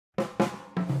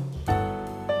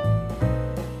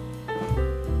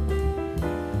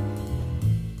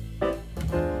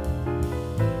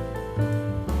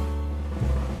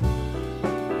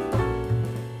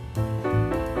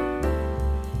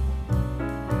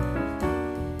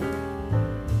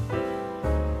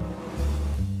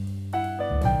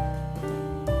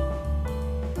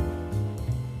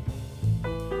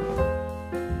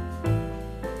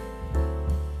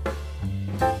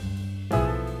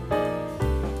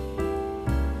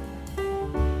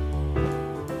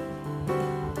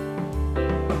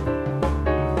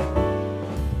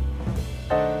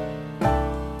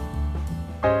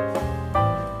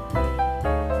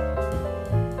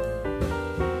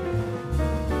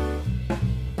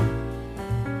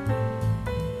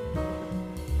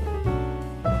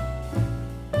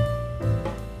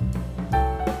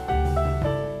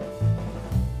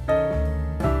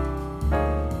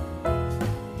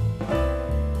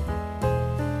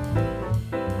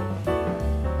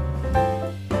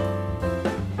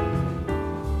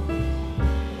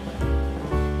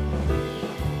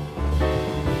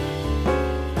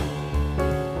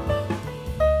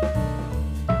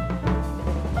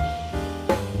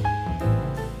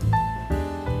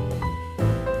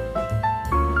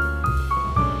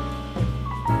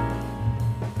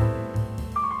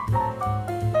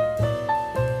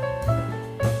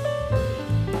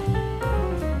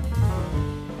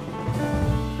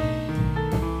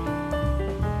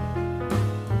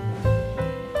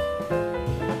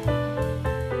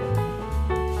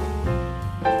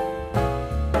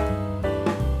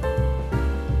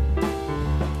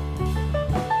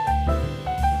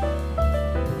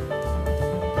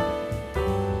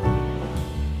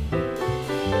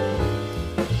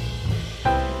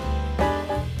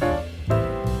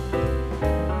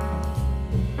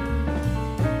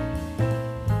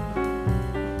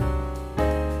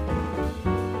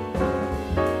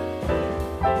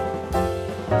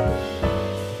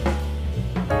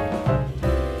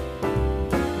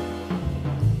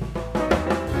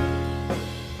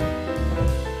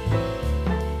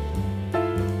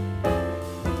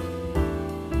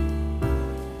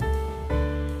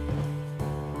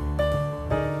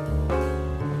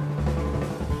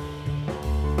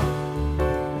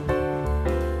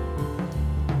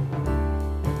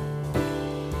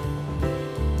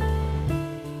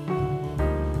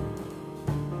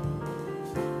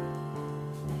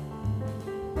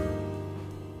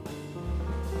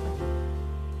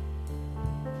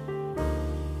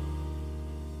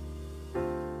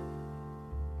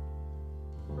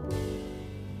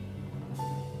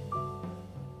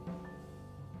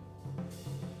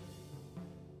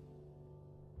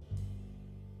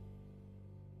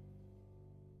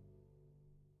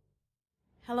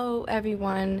Hello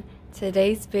everyone,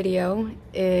 today's video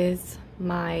is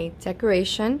my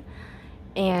decoration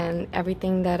and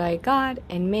everything that I got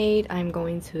and made. I'm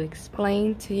going to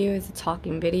explain to you as a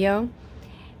talking video.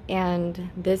 And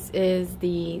this is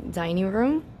the dining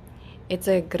room. It's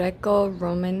a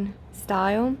Greco-Roman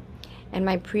style, and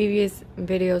my previous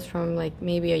videos from like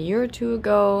maybe a year or two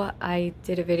ago, I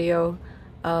did a video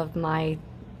of my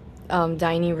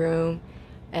dining room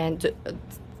and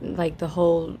like the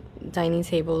whole dining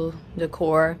table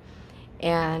decor,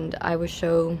 and I will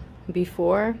show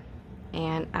before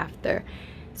and after.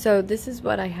 So this is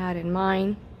what I had in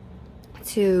mind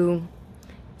to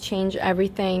change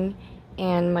everything,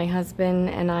 and my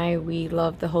husband and I, we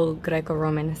love the whole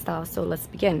Greco-Roman style. So let's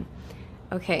begin.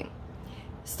 Okay,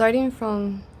 starting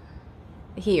from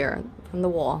here, from the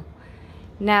wall.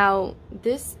 Now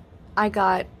this I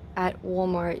got at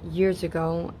Walmart years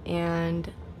ago,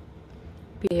 and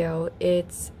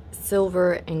it's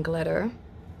silver and glitter.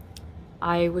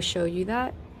 I will show you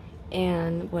that.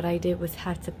 And what I did was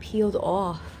had to peel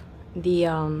off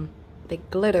the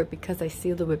glitter because I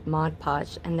sealed it with Mod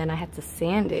Podge, and then I had to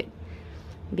sand it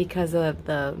because of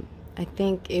I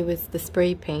think it was the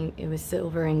spray paint. It was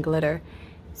silver and glitter.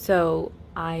 So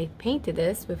I painted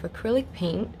this with acrylic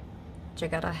paint, which I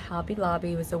got at Hobby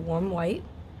Lobby. It was a warm white.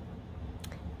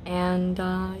 And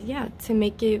yeah, to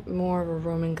make it more of a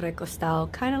Roman Greco style,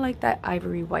 kind of like that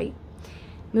ivory white.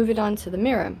 Move it on to the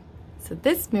mirror. So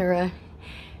this mirror,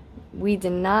 we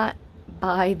did not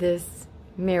buy this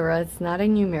mirror. It's not a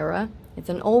new mirror. It's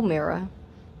an old mirror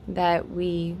that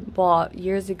we bought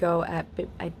years ago at,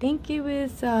 I think it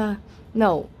was,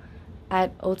 no,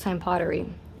 at Old Time Pottery.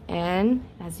 And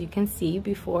as you can see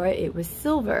before, it was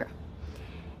silver.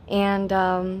 And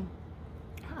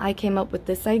I came up with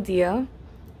this idea.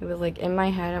 It was like in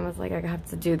my head. I was like, I have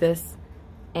to do this.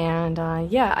 And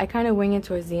yeah, I kind of wing it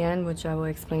towards the end, which I will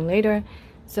explain later.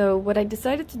 So what I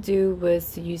decided to do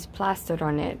was to use plaster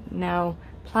on it. Now,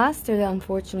 plaster,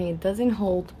 unfortunately, doesn't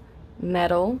hold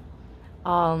metal,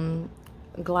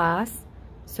 glass.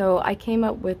 So I came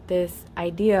up with this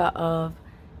idea of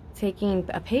taking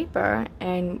a paper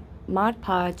and Mod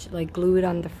Podge, like glue it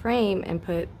on the frame and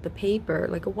put the paper,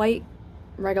 like a white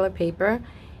regular paper,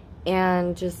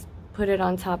 and just put it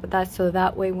on top of that, so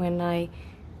that way when I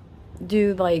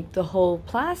do like the whole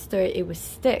plaster, it would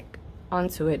stick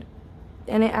onto it,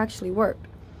 and it actually worked.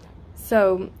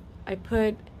 So I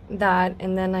put that,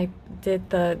 and then I did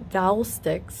the dowel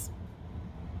sticks,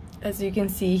 as you can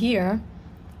see here,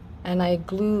 and I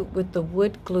glued with the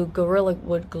wood glue, Gorilla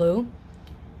wood glue,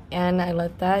 and I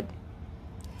let that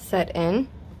set in.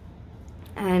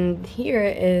 And here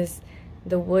is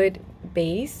the wood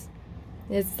base.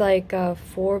 It's like a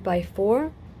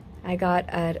 4x4 I got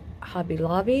at Hobby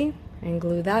Lobby, and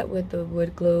glue that with the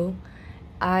wood glue.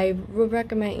 I would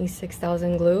recommend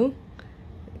E6000 glue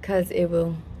because it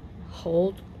will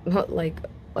hold like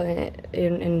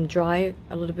and dry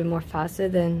a little bit more faster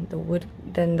than the wood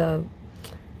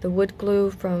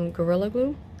glue from Gorilla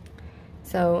Glue.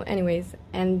 So anyways,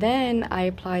 and then I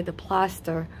applied the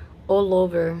plaster all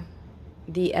over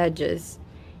the edges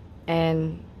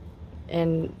and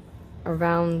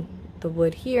around the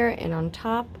wood here, and on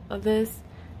top of this,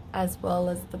 as well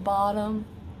as the bottom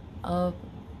of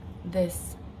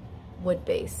this wood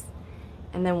base.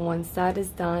 And then once that is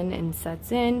done and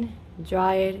sets in,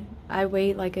 dry it. I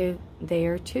wait like a day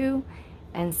or two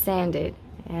and sand it.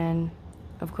 And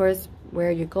of course,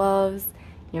 wear your gloves,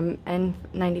 your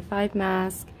N95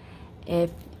 mask,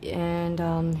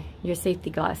 and your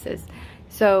safety glasses.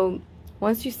 So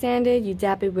once you sand it, you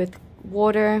dab it with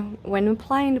water. When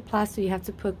applying the plaster, you have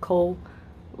to put cold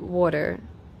water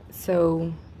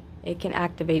so it can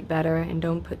activate better, and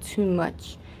don't put too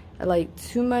much. Like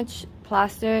too much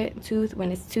plaster,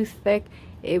 when it's too thick,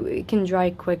 it can dry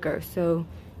quicker. So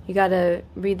you gotta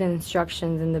read the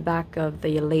instructions in the back of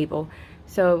the label.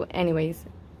 So anyways,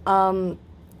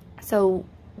 so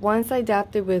once I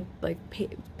dabbed it with like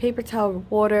paper towel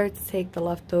with water to take the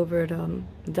leftover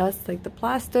dust, like the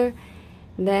plaster,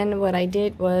 then what I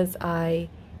did was I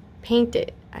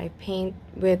painted. I paint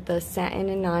with the satin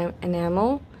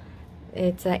enamel.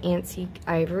 It's an antique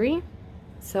ivory.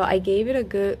 So I gave it a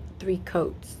good 3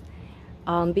 coats.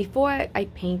 Before I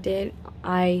painted,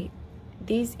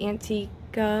 these antique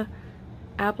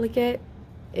Applicant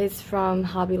is from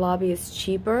Hobby Lobby. It's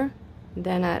cheaper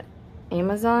than at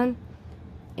Amazon.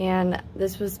 And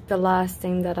this was the last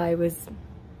thing that I was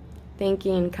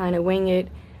thinking, kind of wing it.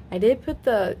 I did put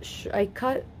I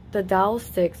cut the dowel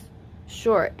sticks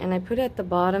short, and I put it at the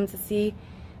bottom to see,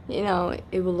 you know,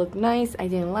 it would look nice. I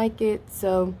didn't like it,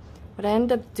 so what I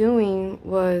ended up doing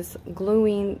was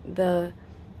gluing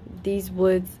these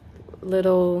woods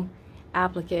little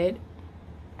applicant,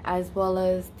 as well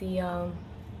as the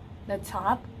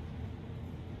top.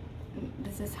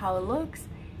 This is how it looks.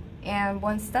 And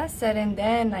once that's set in,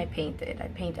 then I paint it. I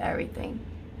paint everything.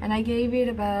 And I gave it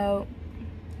about,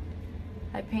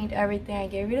 I paint everything, I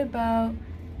gave it about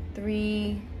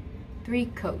three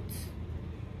coats.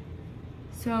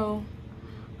 So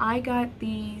I got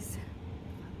these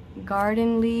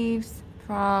garden leaves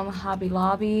from Hobby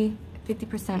Lobby,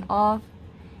 50% off.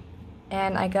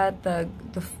 And I got the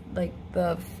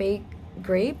fake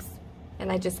grapes,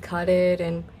 and I just cut it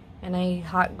and I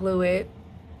hot glue it,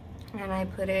 and I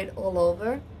put it all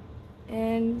over,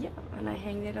 and yeah, and I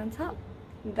hanged it on top.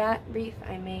 That wreath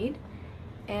I made.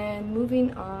 And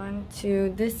moving on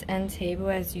to this end table,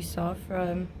 as you saw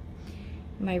from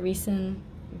my recent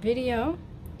video,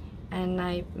 and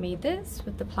I made this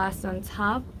with the plaster on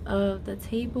top of the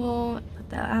table, put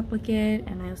the applicant,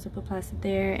 and I also put plaster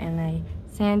there, and I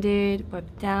sanded,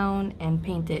 wiped down, and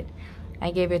painted.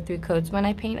 I gave it 3 coats. When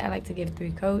I paint, I like to give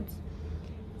 3 coats.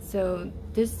 So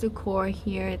this decor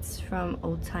here, it's from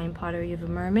Old Time Pottery of a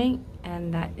Mermaid,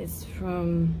 and that is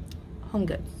from Home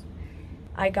Goods.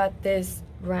 I got this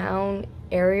round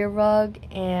area rug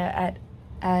at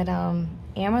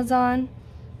Amazon,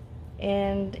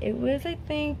 and it was I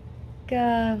think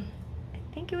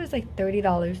it was like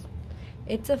 $30.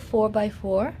 It's a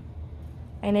 4x4,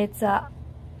 and it's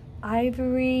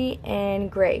ivory and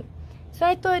gray. So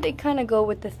I thought it kind of go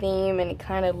with the theme, and it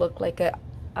kind of looked like a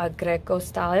Greco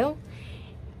style.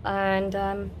 And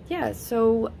yeah,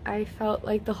 so I felt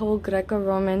like the whole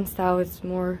Greco-Roman style is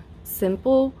more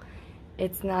simple.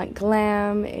 It's not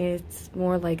glam, it's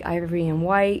more like ivory and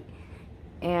white,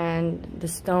 and the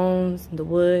stones, the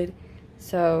wood.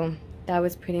 So that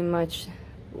was pretty much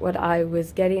what I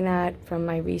was getting at from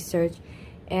my research.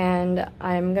 And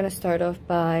I'm gonna start off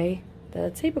by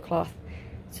the tablecloth.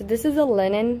 So this is a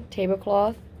linen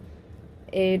tablecloth.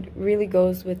 It really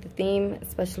goes with the theme,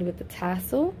 especially with the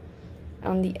tassel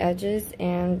on the edges,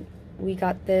 and we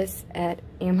got this at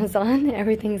Amazon.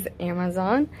 Everything's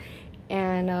Amazon.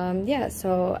 And yeah,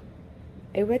 so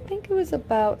I think it was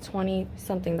about $20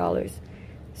 something.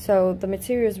 So the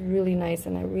material is really nice,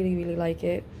 and I really like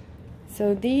it.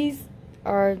 So these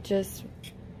are just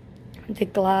the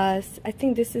glass. I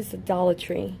think this is a Dollar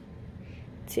Tree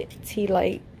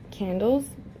tealight candles,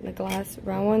 the glass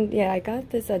round one. Yeah, I got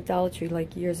this at Dollar Tree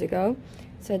like years ago,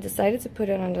 so I decided to put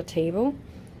it on the table.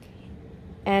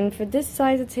 And for this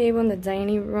size of table in the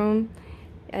dining room,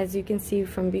 as you can see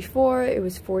from before, it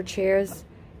was 4 chairs.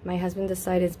 My husband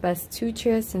decided it's best 2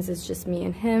 chairs since it's just me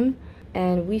and him.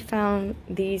 And we found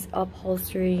these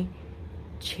upholstery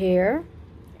chair,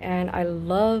 and I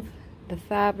love the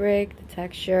fabric, the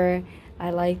texture.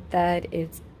 I like that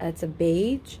it's a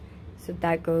beige, so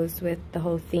that goes with the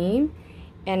whole theme,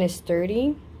 and it's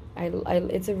sturdy.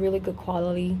 It's a really good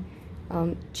quality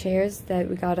chairs that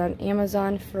we got on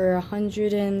Amazon for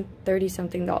 $130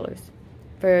 something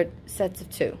for sets of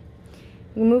 2.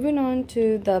 Moving on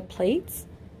to the plates.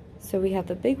 So we have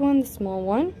the big one, the small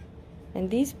one, and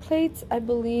these plates, I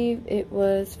believe it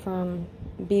was from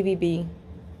BBB,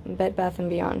 Bed Bath &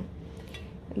 Beyond.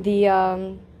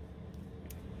 The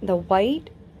white,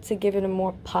 to give it a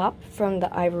more pop, from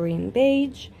the ivory and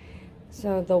beige.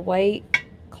 So the white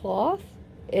cloth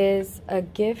is a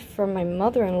gift from my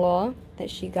mother-in-law that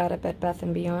she got at Bed Bath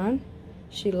 & Beyond.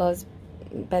 She loves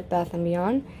Bed Bath &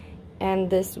 Beyond.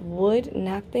 And this wood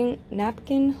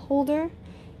napkin holder,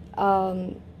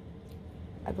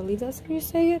 I believe that's how you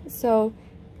say it. So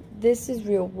this is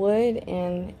real wood,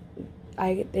 and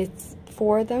it's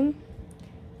 4 of them.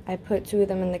 I put 2 of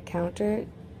them in the counter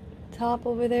top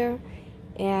over there,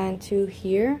 and 2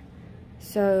 here.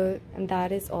 So, and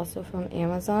that is also from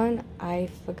Amazon. I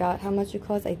forgot how much it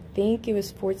cost. I think it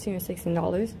was $14 or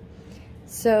 $16.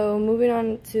 So moving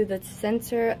on to the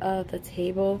center of the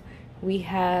table, we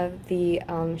have the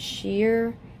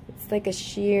sheer. It's like a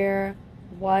sheer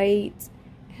white.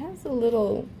 It has a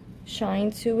little shine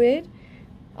to it.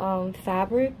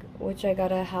 Fabric, which I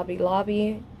got at Hobby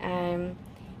Lobby, and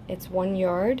it's 1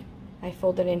 yard. I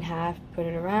folded it in half, put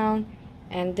it around,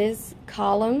 and this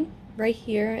column right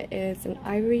here is an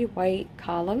ivory white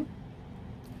column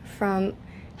from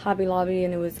Hobby Lobby,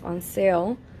 and it was on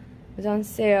sale. It was on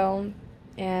sale,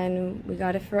 and we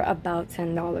got it for about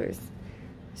 $10.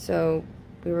 So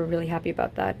we were really happy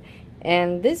about that.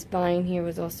 And this vine here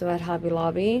was also at Hobby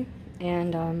Lobby,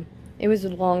 and it was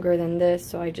longer than this,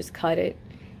 so I just cut it,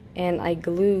 and I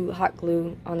hot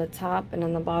glue on the top and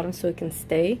on the bottom so it can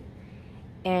stay.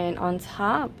 And on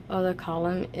top of the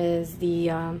column is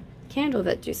the candle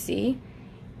that you see,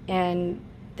 and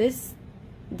this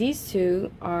these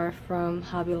two are from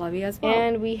Hobby Lobby as well.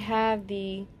 And we have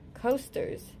the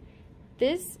coasters.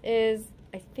 This is,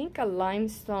 I think, a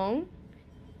limestone.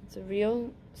 It's a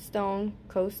real stone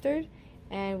coaster.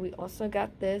 And we also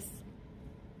got this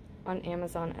on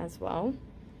Amazon as well.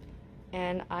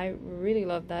 And I really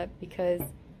love that because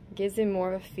it gives it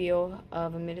more of a feel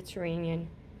of a Mediterranean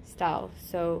style.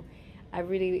 So I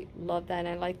really love that, and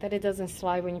I like that it doesn't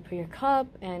slide when you put your cup,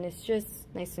 and it's just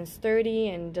nice and sturdy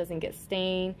and doesn't get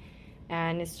stained,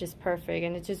 and it's just perfect,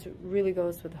 and it just really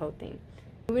goes with the whole thing.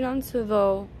 Moving on to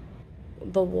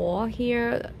the wall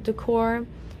here, decor.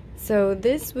 So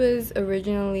this was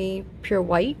originally pure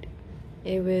white.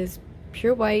 It was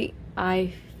pure white.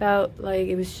 I felt like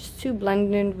it was just too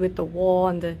blended with the wall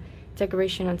and the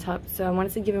decoration on top, so I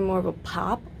wanted to give it more of a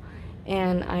pop,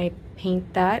 and I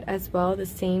paint that as well, the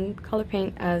same color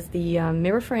paint as the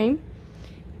mirror frame,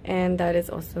 and that is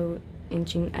also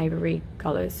ancient ivory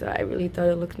color. So I really thought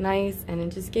it looked nice, and it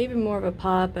just gave it more of a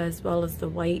pop, as well as the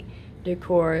white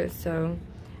decor. So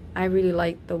I really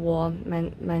like the wall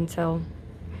mantle,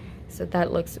 so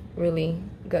that looks really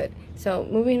good. So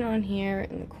moving on here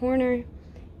in the corner,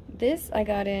 this I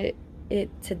got it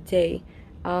today.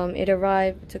 It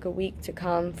arrived, it took a week to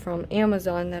come from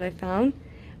Amazon that I found.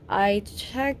 I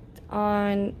checked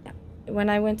on when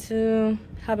I went to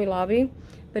Hobby Lobby,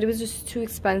 but it was just too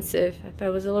expensive. I thought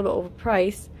it was a little bit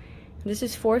overpriced. This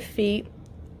is 4 feet,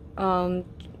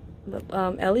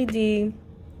 LED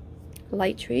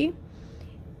light tree,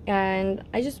 and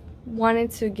I just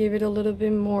wanted to give it a little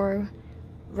bit more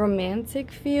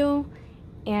romantic feel,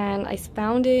 and I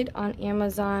found it on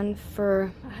Amazon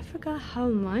for, I forgot how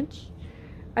much,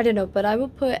 I don't know, but I will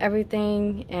put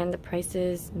everything and the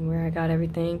prices and where I got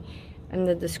everything in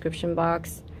the description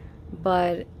box.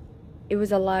 But it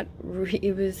was a lot.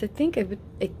 It was, I think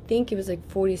it was like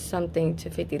 40 something to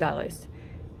 $50.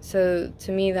 So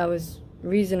to me that was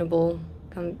reasonable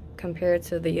compared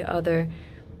to the other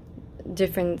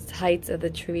different heights of the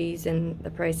trees and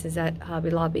the prices at Hobby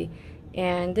Lobby.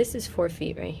 And this is 4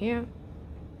 feet right here,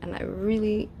 and I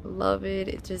really love it.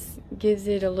 It just gives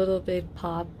it a little bit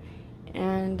pop.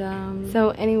 And so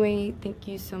anyway, thank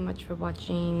you so much for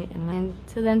watching, and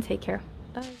until then, take care.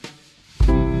 Bye.